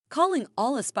calling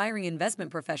all aspiring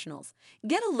investment professionals.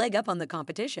 Get a leg up on the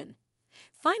competition.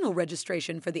 Final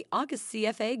registration for the August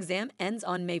CFA exam ends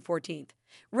on May 14th.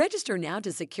 Register now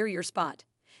to secure your spot.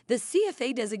 The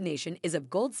CFA designation is of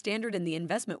gold standard in the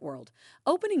investment world,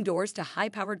 opening doors to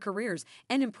high-powered careers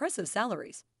and impressive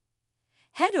salaries.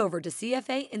 Head over to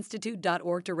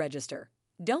cfainstitute.org to register.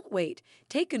 Don't wait.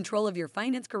 Take control of your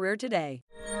finance career today.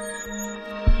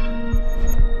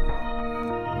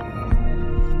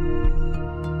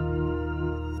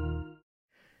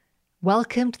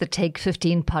 Welcome to the Take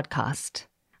 15 podcast.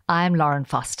 I'm Lauren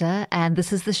Foster, and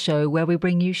this is the show where we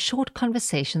bring you short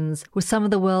conversations with some of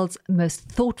the world's most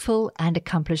thoughtful and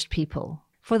accomplished people.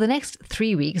 For the next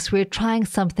 3 weeks, we're trying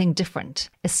something different,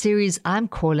 a series I'm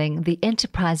calling the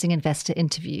Enterprising Investor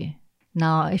Interview.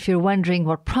 Now, if you're wondering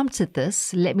what prompted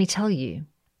this, let me tell you.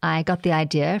 I got the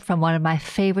idea from one of my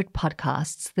favorite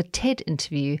podcasts, The TED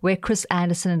Interview, where Chris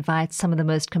Anderson invites some of the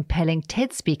most compelling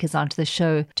TED speakers onto the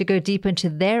show to go deep into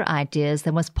their ideas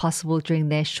than was possible during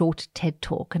their short TED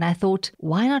Talk. And I thought,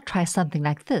 why not try something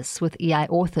like this with EI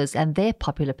authors and their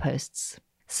popular posts?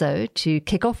 So, to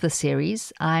kick off the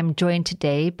series, I'm joined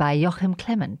today by Joachim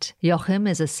Clement. Joachim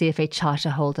is a CFA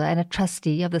charter holder and a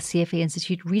trustee of the CFA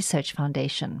Institute Research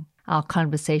Foundation. Our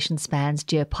conversation spans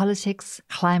geopolitics,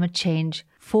 climate change,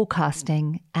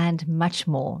 forecasting, and much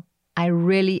more. I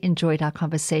really enjoyed our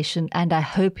conversation, and I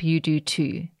hope you do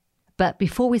too. But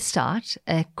before we start,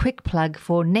 a quick plug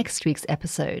for next week's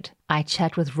episode. I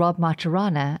chat with Rob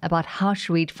Martirana about how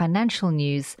to read financial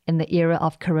news in the era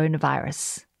of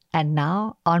coronavirus. And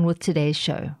now, on with today's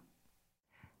show.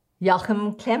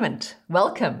 Joachim Clement,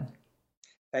 welcome.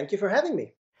 Thank you for having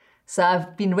me. So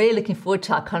I've been really looking forward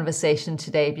to our conversation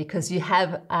today because you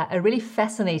have a really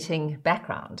fascinating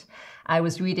background. I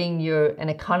was reading you're an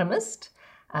economist,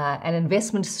 an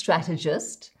investment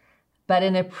strategist, but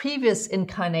in a previous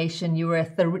incarnation, you were a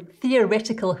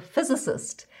theoretical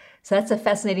physicist. So that's a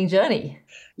fascinating journey.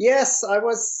 Yes, I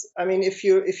was. I mean, if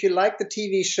you like the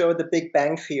TV show The Big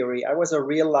Bang Theory, I was a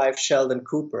real life Sheldon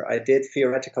Cooper. I did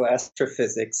theoretical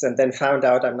astrophysics and then found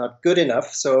out I'm not good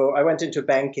enough. So I went into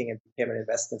banking and became an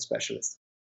investment specialist.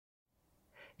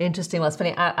 Interesting. Well, it's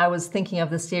funny. I was thinking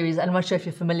of the series. I'm not sure if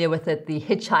you're familiar with it, The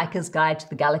Hitchhiker's Guide to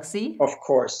the Galaxy. Of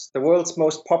course, the world's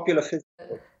most popular physics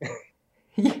book.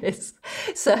 Yes.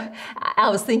 So I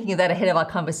was thinking of that ahead of our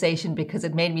conversation because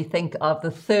it made me think of the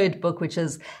third book, which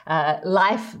is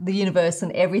Life, the Universe,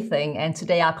 and Everything. And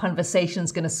today our conversation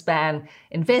is going to span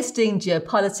investing,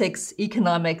 geopolitics,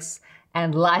 economics,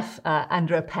 and life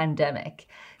under a pandemic.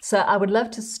 So I would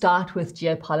love to start with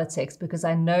geopolitics because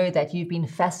I know that you've been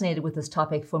fascinated with this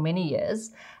topic for many years.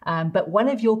 But one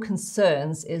of your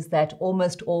concerns is that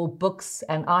almost all books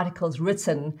and articles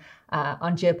written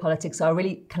on geopolitics are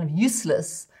really kind of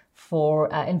useless for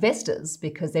investors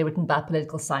because they're written by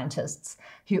political scientists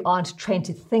who aren't trained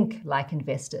to think like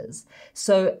investors.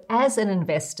 So as an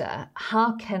investor,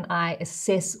 how can I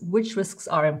assess which risks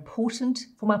are important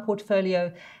for my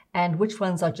portfolio and which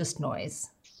ones are just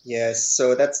noise? Yes,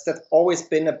 so that's always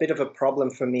been a bit of a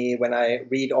problem for me when I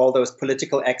read all those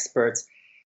political experts.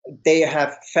 They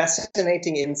have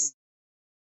fascinating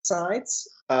insights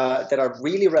that are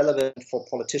really relevant for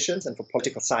politicians and for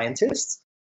political scientists,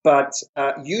 but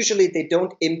usually they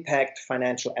don't impact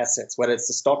financial assets, whether it's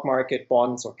the stock market,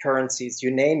 bonds, or currencies, you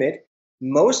name it.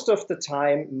 Most of the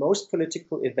time, most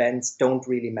political events don't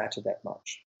really matter that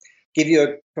much. Give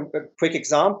you a quick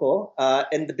example.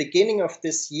 In the beginning of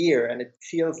this year, and it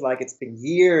feels like it's been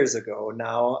years ago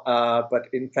now, but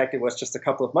in fact it was just a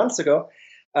couple of months ago,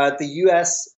 the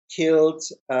US killed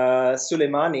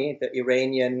Soleimani, the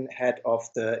Iranian head of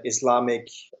the Islamic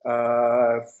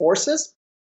forces.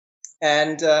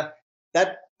 And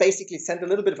that basically sent a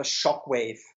little bit of a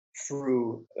shockwave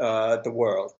through the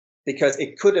world because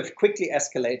it could have quickly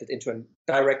escalated into a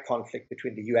direct conflict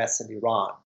between the US and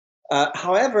Iran.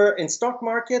 However, in stock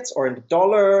markets or in the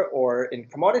dollar or in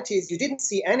commodities, you didn't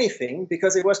see anything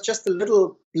because it was just a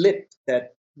little blip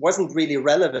that wasn't really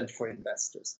relevant for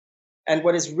investors. And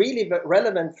what is really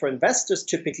relevant for investors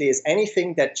typically is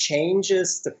anything that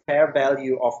changes the fair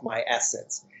value of my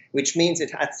assets, which means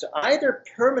it has to either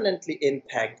permanently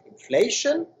impact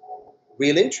inflation,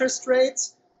 real interest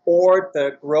rates, or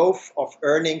the growth of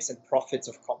earnings and profits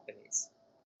of companies.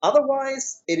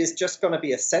 Otherwise, it is just going to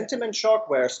be a sentiment shock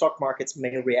where stock markets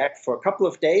may react for a couple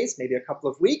of days, maybe a couple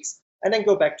of weeks, and then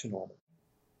go back to normal.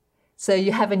 So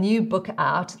you have a new book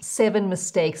out, 7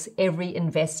 Mistakes Every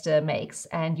Investor Makes,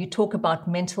 and you talk about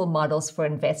mental models for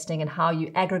investing and how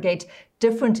you aggregate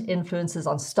different influences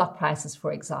on stock prices,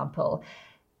 for example.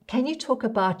 Can you talk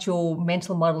about your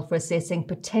mental model for assessing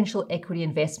potential equity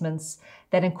investments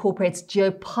that incorporates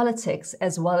geopolitics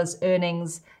as well as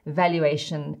earnings,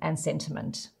 valuation, and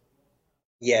sentiment?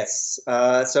 Yes.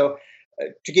 To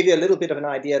give you a little bit of an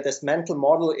idea, this mental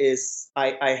model is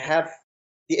I have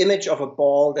the image of a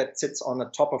ball that sits on the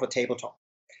top of a tabletop.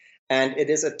 And it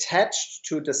is attached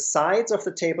to the sides of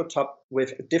the tabletop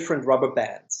with different rubber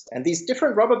bands. And these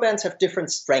different rubber bands have different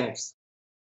strengths.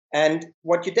 And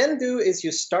what you then do is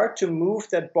you start to move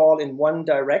that ball in one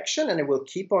direction, and it will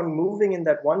keep on moving in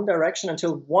that one direction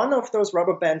until one of those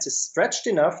rubber bands is stretched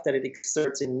enough that it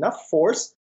exerts enough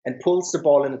force and pulls the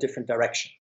ball in a different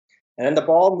direction. And then the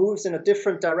ball moves in a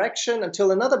different direction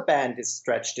until another band is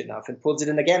stretched enough and pulls it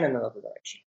in again in another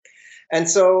direction. And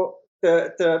so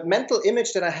the mental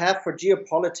image that I have for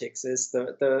geopolitics is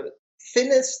the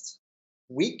thinnest,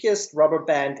 weakest rubber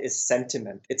band is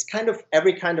sentiment. It's kind of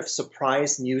every kind of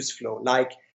surprise news flow,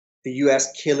 like the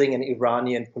US killing an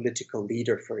Iranian political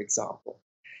leader, for example.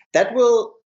 That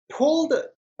will pull the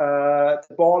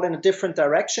ball in a different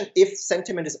direction if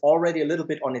sentiment is already a little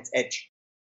bit on its edge.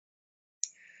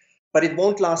 But it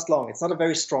won't last long. It's not a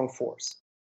very strong force.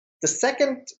 The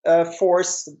second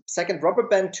force, second rubber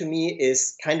band to me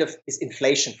is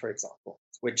inflation, for example,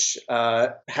 which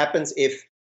happens if,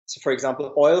 so for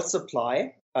example, oil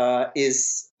supply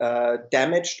is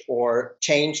damaged or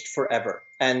changed forever.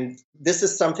 And this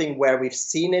is something where we've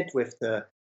seen it with the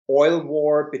oil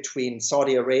war between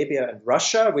Saudi Arabia and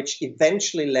Russia, which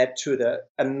eventually led to the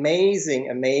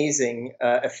amazing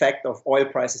effect of oil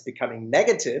prices becoming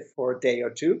negative for a day or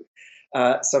two.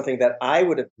 Something that I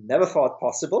would have never thought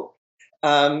possible.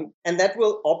 And that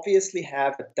will obviously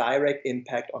have a direct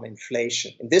impact on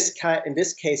inflation. In this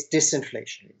case,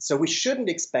 disinflation. So we shouldn't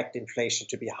expect inflation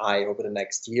to be high over the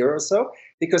next year or so,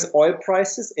 because oil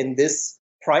prices in this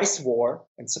price war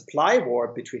and supply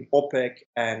war between OPEC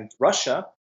and Russia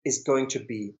is going to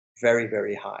be very,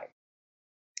 very high.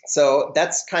 So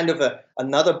that's kind of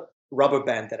another rubber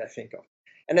band that I think of.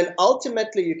 And then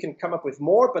ultimately you can come up with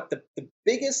more, but the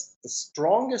biggest, the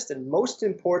strongest and most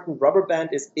important rubber band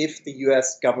is if the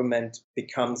US government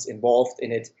becomes involved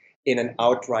in it in an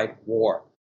outright war.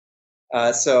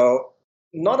 So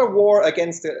not a war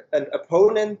against an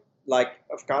opponent like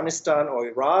Afghanistan or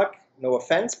Iraq, no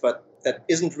offense, but that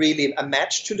isn't really a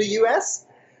match to the US.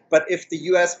 But if the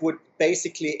US would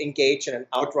basically engage in an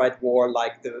outright war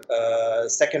like the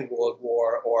Second World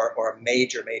War or a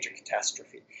major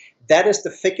catastrophe, that is the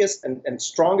thickest and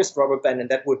strongest rubber band, and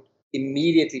that would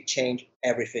immediately change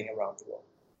everything around the world.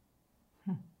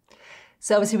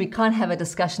 So obviously we can't have a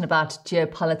discussion about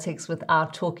geopolitics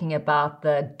without talking about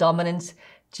the dominant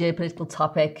geopolitical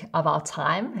topic of our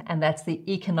time, and that's the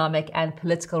economic and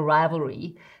political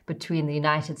rivalry between the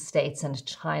United States and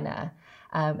China.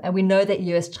 And we know that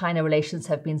US-China relations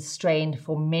have been strained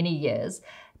for many years,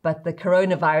 but the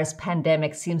coronavirus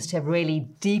pandemic seems to have really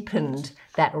deepened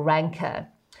that rancor.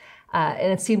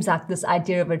 And it seems like this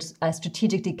idea of a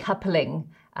strategic decoupling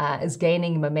is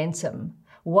gaining momentum.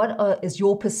 What is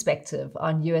your perspective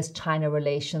on US-China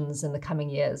relations in the coming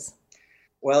years?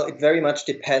 Well, it very much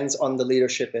depends on the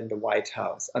leadership in the White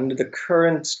House. Under the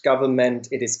current government,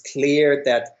 it is clear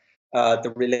that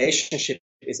the relationship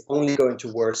is only going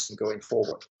to worsen going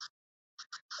forward.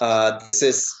 This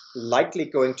is likely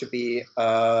going to be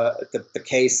the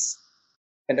case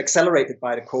and accelerated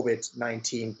by the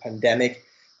COVID-19 pandemic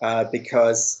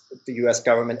because the US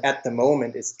government at the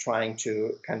moment is trying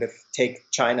to kind of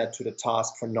take China to the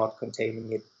task for not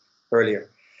containing it earlier.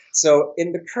 So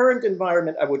in the current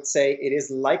environment, I would say it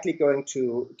is likely going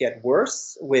to get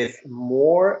worse with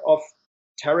more of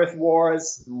tariff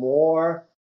wars, more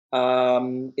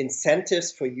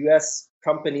incentives for US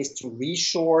companies to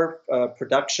reshore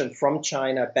production from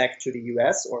China back to the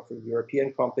US or for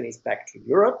European companies back to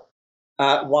Europe.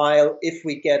 While if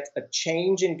we get a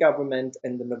change in government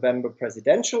in the November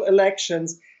presidential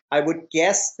elections, I would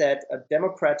guess that a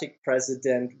Democratic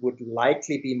president would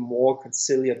likely be more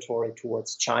conciliatory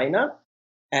towards China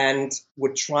and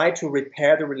would try to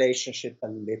repair the relationship a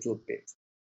little bit.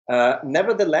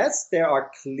 Nevertheless, there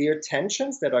are clear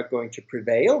tensions that are going to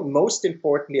prevail, most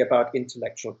importantly about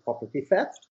intellectual property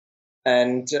theft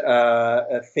and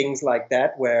things like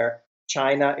that, where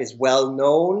China is well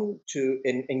known to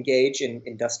engage in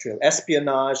industrial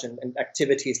espionage and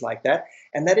activities like that.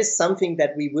 And that is something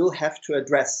that we will have to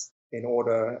address in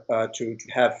order to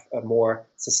have a more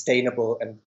sustainable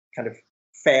and kind of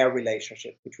fair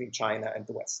relationship between China and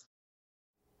the West.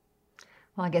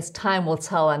 Well, I guess time will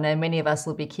tell. I know many of us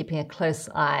will be keeping a close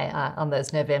eye on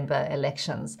those November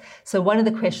elections. So one of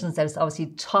the questions that is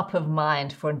obviously top of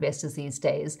mind for investors these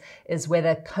days is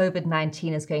whether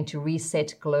COVID-19 is going to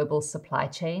reset global supply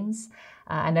chains.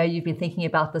 I know you've been thinking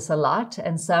about this a lot.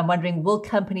 And so I'm wondering, will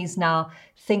companies now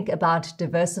think about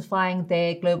diversifying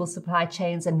their global supply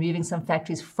chains and moving some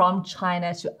factories from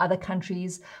China to other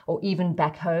countries or even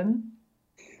back home?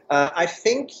 I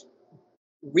think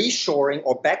reshoring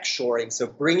or backshoring, so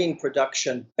bringing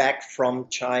production back from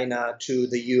China to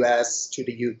the US, to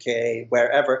the UK,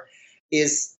 wherever,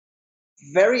 is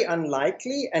very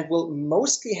unlikely and will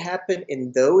mostly happen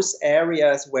in those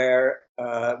areas where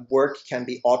work can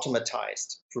be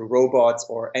automatized through robots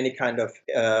or any kind of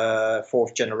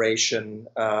fourth generation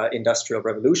industrial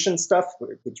revolution stuff,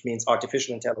 which means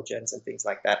artificial intelligence and things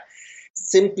like that,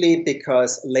 simply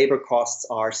because labor costs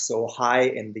are so high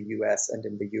in the US and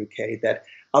in the UK that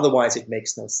otherwise it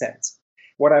makes no sense.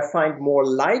 What I find more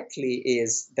likely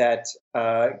is that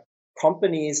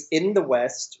companies in the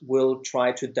West will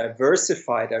try to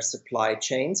diversify their supply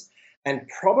chains and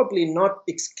probably not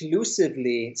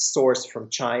exclusively source from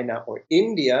China or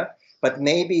India, but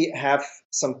maybe have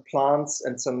some plants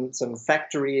and some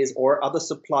factories or other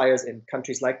suppliers in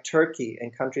countries like Turkey, in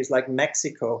countries like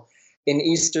Mexico, in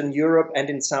Eastern Europe and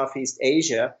in Southeast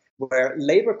Asia, where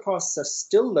labor costs are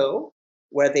still low,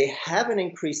 where they have an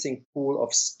increasing pool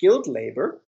of skilled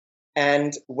labor,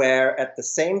 and where at the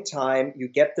same time you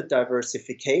get the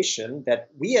diversification that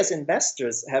we as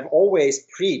investors have always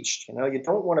preached. You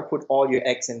don't want to put all your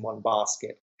eggs in one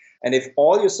basket. And if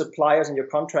all your suppliers and your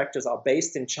contractors are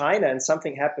based in China and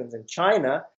something happens in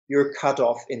China, you're cut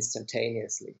off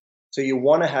instantaneously. So you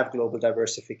want to have global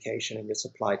diversification in your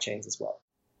supply chains as well.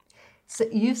 So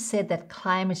you've said that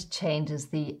climate change is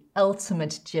the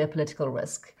ultimate geopolitical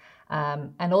risk.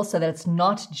 And also that it's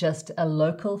not just a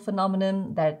local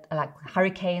phenomenon that like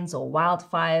hurricanes or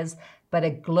wildfires, but a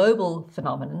global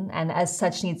phenomenon, and as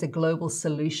such needs a global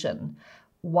solution.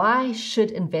 Why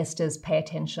should investors pay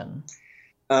attention?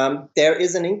 There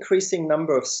is an increasing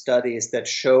number of studies that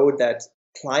show that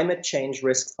climate change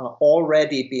risks are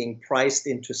already being priced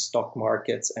into stock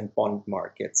markets and bond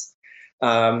markets.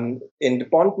 In the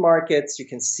bond markets, you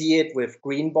can see it with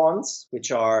green bonds,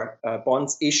 which are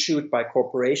bonds issued by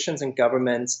corporations and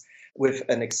governments with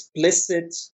an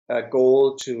explicit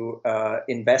goal to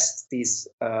invest this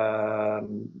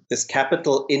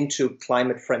capital into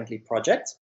climate-friendly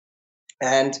projects.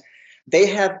 And they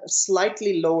have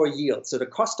slightly lower yields. So the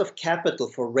cost of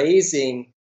capital for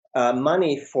raising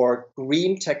money for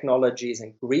green technologies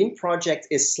and green projects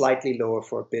is slightly lower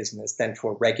for a business than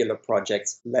for regular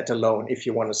projects, let alone if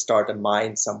you want to start a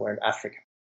mine somewhere in Africa.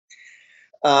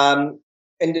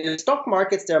 In the stock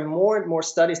markets, there are more and more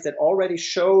studies that already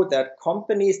show that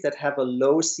companies that have a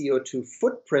low CO2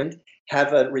 footprint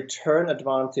have a return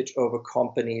advantage over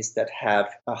companies that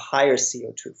have a higher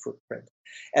CO2 footprint.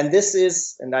 And this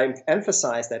is, and I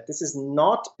emphasize that this is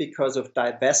not because of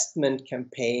divestment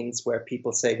campaigns where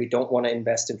people say we don't want to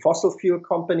invest in fossil fuel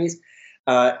companies.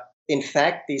 In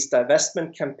fact, these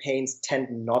divestment campaigns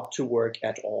tend not to work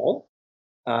at all.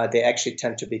 They actually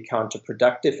tend to be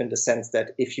counterproductive in the sense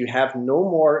that if you have no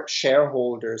more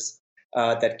shareholders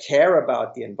that care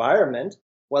about the environment,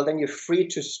 well, then you're free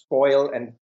to spoil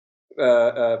and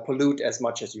pollute as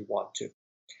much as you want to.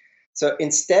 So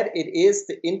instead, it is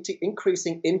the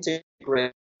increasing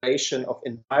integration of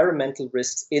environmental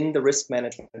risks in the risk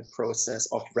management process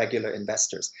of regular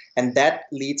investors. And that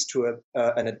leads to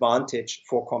an advantage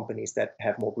for companies that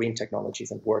have more green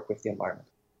technologies and work with the environment.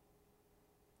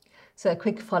 So a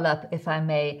quick follow-up, if I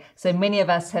may. So many of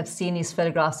us have seen these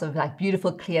photographs of like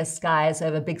beautiful clear skies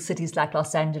over big cities like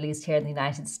Los Angeles here in the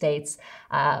United States,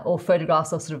 or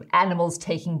photographs of sort of animals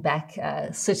taking back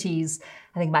cities.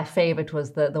 I think my favorite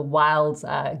was the wild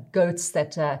goats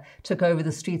that took over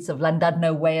the streets of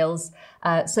Llandudno, Wales.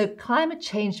 So climate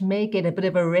change may get a bit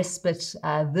of a respite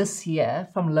this year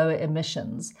from lower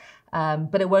emissions,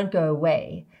 but it won't go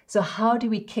away. So how do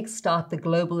we kickstart the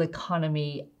global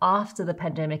economy after the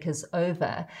pandemic is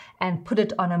over and put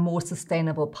it on a more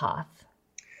sustainable path?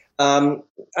 And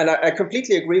I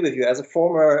completely agree with you. As a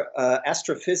former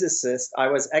astrophysicist, I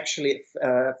was actually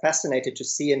fascinated to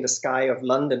see in the sky of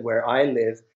London, where I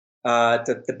live,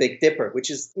 the Big Dipper, which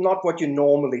is not what you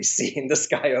normally see in the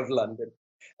sky of London.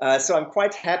 So I'm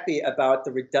quite happy about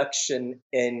the reduction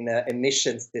in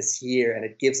emissions this year, and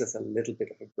it gives us a little bit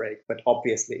of a break. But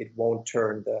obviously, it won't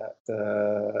turn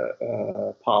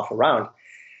the path around.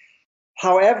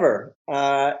 However,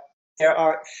 there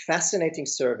are fascinating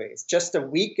surveys. Just a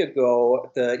week ago,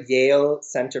 the Yale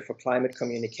Center for Climate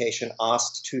Communication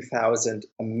asked 2,000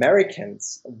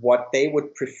 Americans what they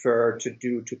would prefer to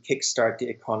do to kickstart the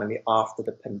economy after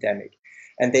the pandemic.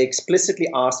 And they explicitly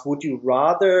asked, would you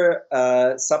rather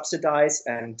subsidize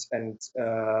and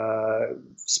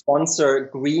sponsor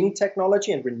green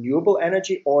technology and renewable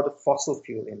energy or the fossil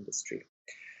fuel industry?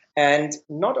 And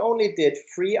not only did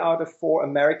 3 out of 4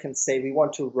 Americans say we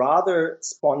want to rather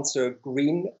sponsor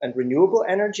green and renewable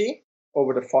energy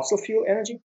over the fossil fuel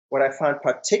energy, what I found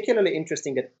particularly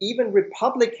interesting that even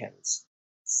Republicans,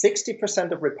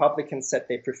 60% of Republicans said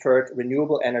they preferred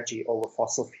renewable energy over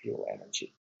fossil fuel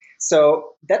energy.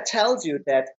 So that tells you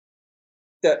that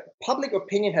the public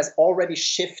opinion has already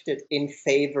shifted in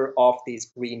favor of these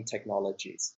green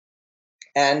technologies.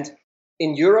 And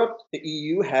in Europe, the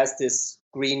EU has this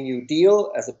Green New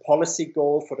Deal as a policy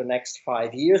goal for the next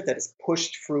 5 years that is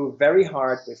pushed through very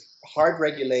hard with hard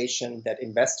regulation that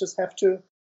investors have to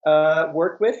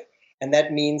work with. And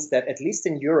that means that at least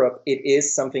in Europe, it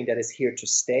is something that is here to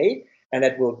stay and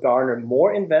that will garner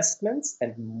more investments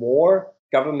and more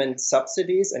government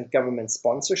subsidies and government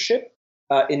sponsorship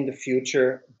in the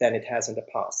future than it has in the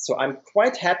past. So I'm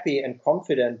quite happy and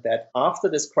confident that after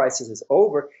this crisis is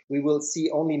over, we will see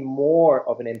only more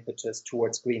of an impetus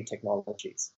towards green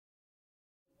technologies.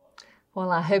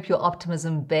 Well, I hope your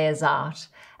optimism bears out.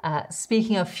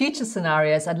 Speaking of future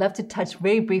scenarios, I'd love to touch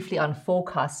very briefly on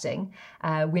forecasting.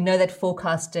 We know that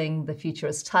forecasting the future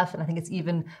is tough, and I think it's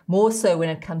even more so when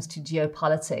it comes to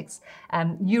geopolitics.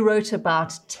 You wrote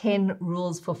about 10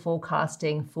 rules for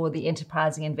forecasting for the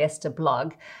Enterprising Investor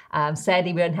blog.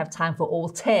 Sadly, we don't have time for all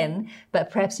 10,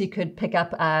 but perhaps you could pick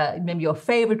up maybe your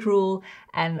favorite rule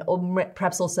and or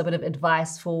perhaps also a bit of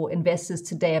advice for investors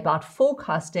today about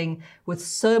forecasting with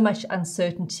so much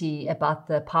uncertainty about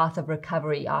the path of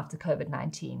recovery after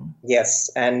COVID-19. Yes,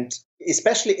 and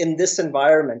especially in this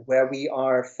environment where we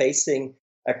are facing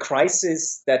a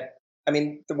crisis that, I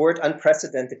mean, the word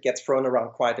unprecedented gets thrown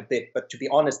around quite a bit, but to be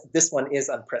honest, this one is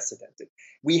unprecedented.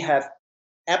 We have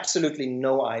absolutely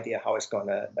no idea how it's going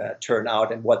to turn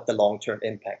out and what the long-term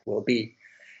impact will be.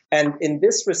 And in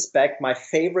this respect, my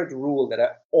favorite rule that I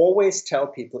always tell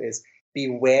people is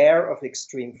beware of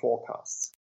extreme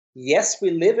forecasts. Yes,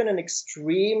 we live in an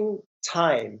extreme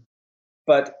time,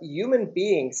 but human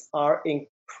beings are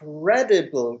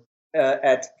incredible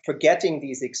at forgetting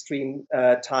these extreme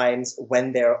times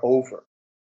when they're over.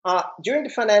 During the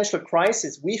financial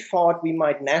crisis, we thought we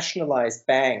might nationalize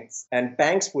banks, and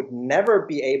banks would never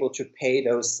be able to pay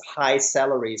those high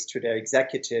salaries to their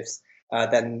executives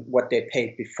than what they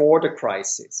paid before the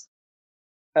crisis.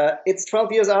 It's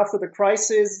 12 years after the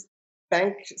crisis.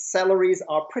 Bank salaries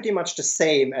are pretty much the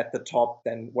same at the top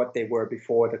than what they were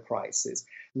before the crisis.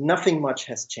 Nothing much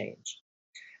has changed.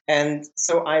 And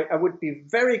so I would be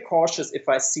very cautious if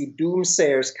I see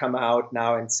doomsayers come out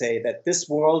now and say that this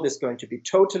world is going to be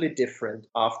totally different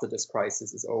after this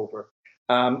crisis is over.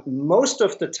 Most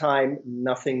of the time,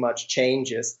 nothing much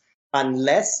changes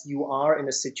unless you are in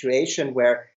a situation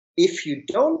where if you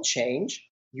don't change,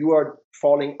 you are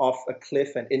falling off a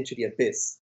cliff and into the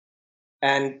abyss.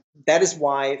 And that is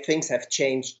why things have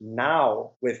changed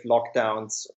now with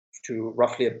lockdowns to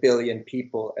roughly 1 billion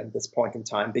people at this point in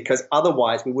time, because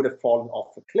otherwise we would have fallen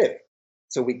off a cliff.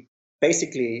 So we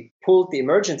basically pulled the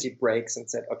emergency brakes and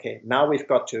said, okay, now we've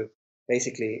got to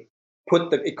basically put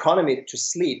the economy to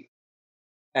sleep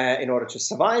in order to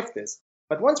survive this.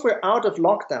 But once we're out of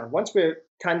lockdown, once we're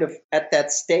kind of at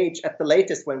that stage, at the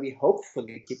latest, when we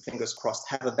hopefully, keep fingers crossed,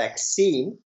 have a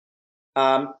vaccine,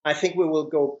 I think we will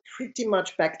go pretty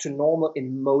much back to normal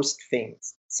in most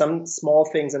things. Some small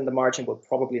things in the margin will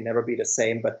probably never be the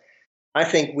same, but I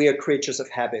think we are creatures of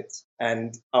habits,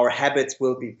 and our habits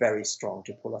will be very strong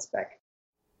to pull us back.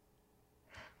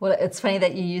 Well, it's funny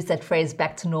that you use that phrase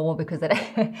back to normal, because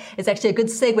that is actually a good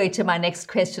segue to my next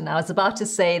question. I was about to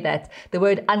say that the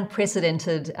word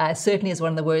unprecedented certainly is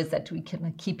one of the words that we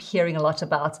can keep hearing a lot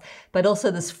about, but also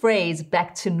this phrase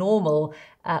back to normal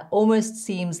almost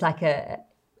seems like a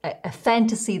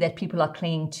fantasy that people are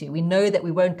clinging to. We know that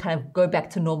we won't kind of go back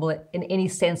to normal in any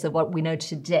sense of what we know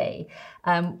today.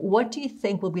 What do you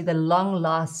think will be the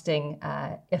long-lasting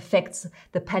effects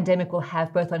the pandemic will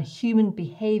have both on human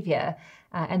behavior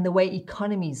and the way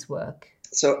economies work?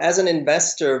 So as an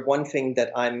investor, one thing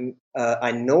that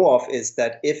I know of is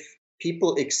that if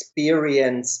people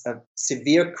experience a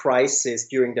severe crisis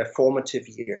during their formative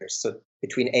years, so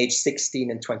between age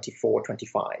 16 and 24,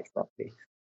 25 roughly,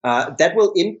 that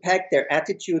will impact their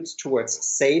attitudes towards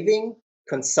saving,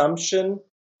 consumption,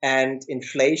 and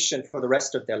inflation for the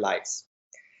rest of their lives.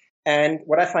 And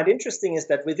what I find interesting is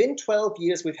that within 12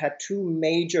 years, we've had two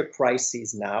major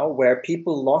crises now where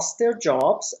people lost their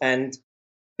jobs and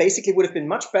basically would have been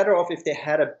much better off if they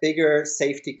had a bigger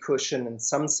safety cushion and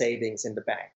some savings in the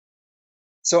bank.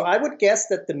 So I would guess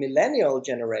that the millennial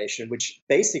generation, which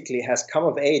basically has come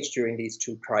of age during these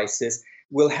two crises,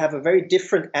 will have a very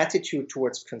different attitude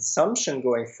towards consumption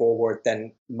going forward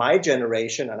than my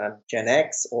generation, and I'm Gen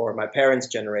X, or my parents'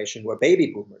 generation, who are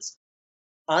baby boomers.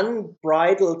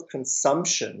 Unbridled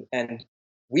consumption, and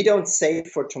we don't save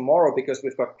for tomorrow because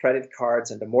we've got credit cards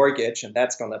and a mortgage, and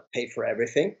that's going to pay for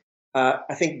everything.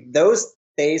 I think those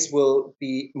days will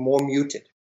be more muted.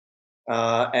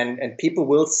 And people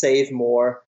will save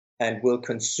more and will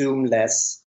consume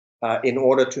less in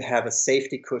order to have a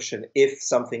safety cushion if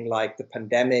something like the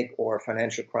pandemic or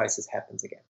financial crisis happens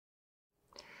again.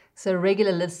 So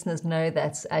regular listeners know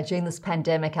that during this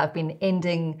pandemic, I've been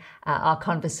ending our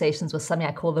conversations with something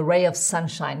I call the ray of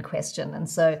sunshine question. And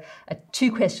so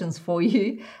 2 questions for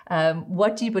you.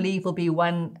 What do you believe will be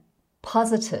one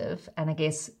positive and I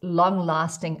guess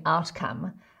long-lasting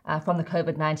outcome from the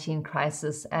COVID-19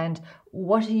 crisis? And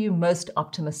what are you most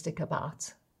optimistic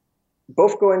about?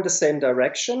 Both go in the same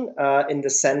direction in the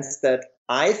sense that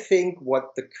I think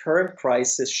what the current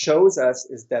crisis shows us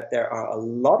is that there are a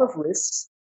lot of risks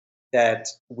that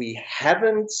we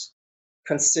haven't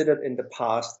considered in the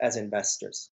past as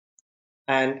investors.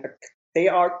 And they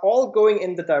are all going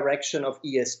in the direction of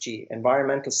ESG,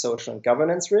 environmental, social, and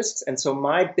governance risks. And so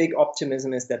my big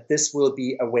optimism is that this will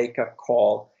be a wake-up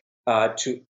call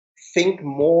to think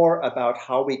more about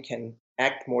how we can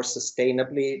act more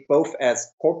sustainably, both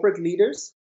as corporate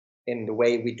leaders in the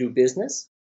way we do business,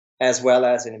 as well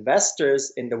as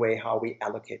investors in the way how we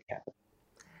allocate capital.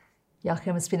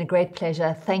 Joachim, it's been a great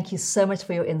pleasure. Thank you so much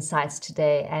for your insights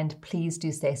today, and please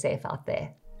do stay safe out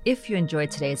there. If you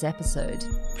enjoyed today's episode,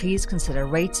 please consider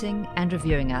rating and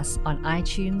reviewing us on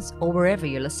iTunes or wherever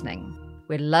you're listening.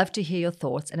 We'd love to hear your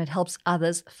thoughts, and it helps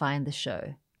others find the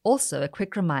show. Also, a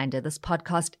quick reminder, this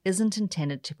podcast isn't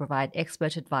intended to provide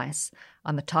expert advice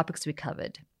on the topics we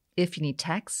covered. If you need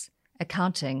tax,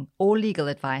 accounting, or legal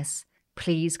advice,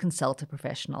 please consult a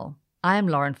professional. I am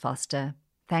Lauren Foster.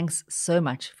 Thanks so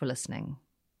much for listening.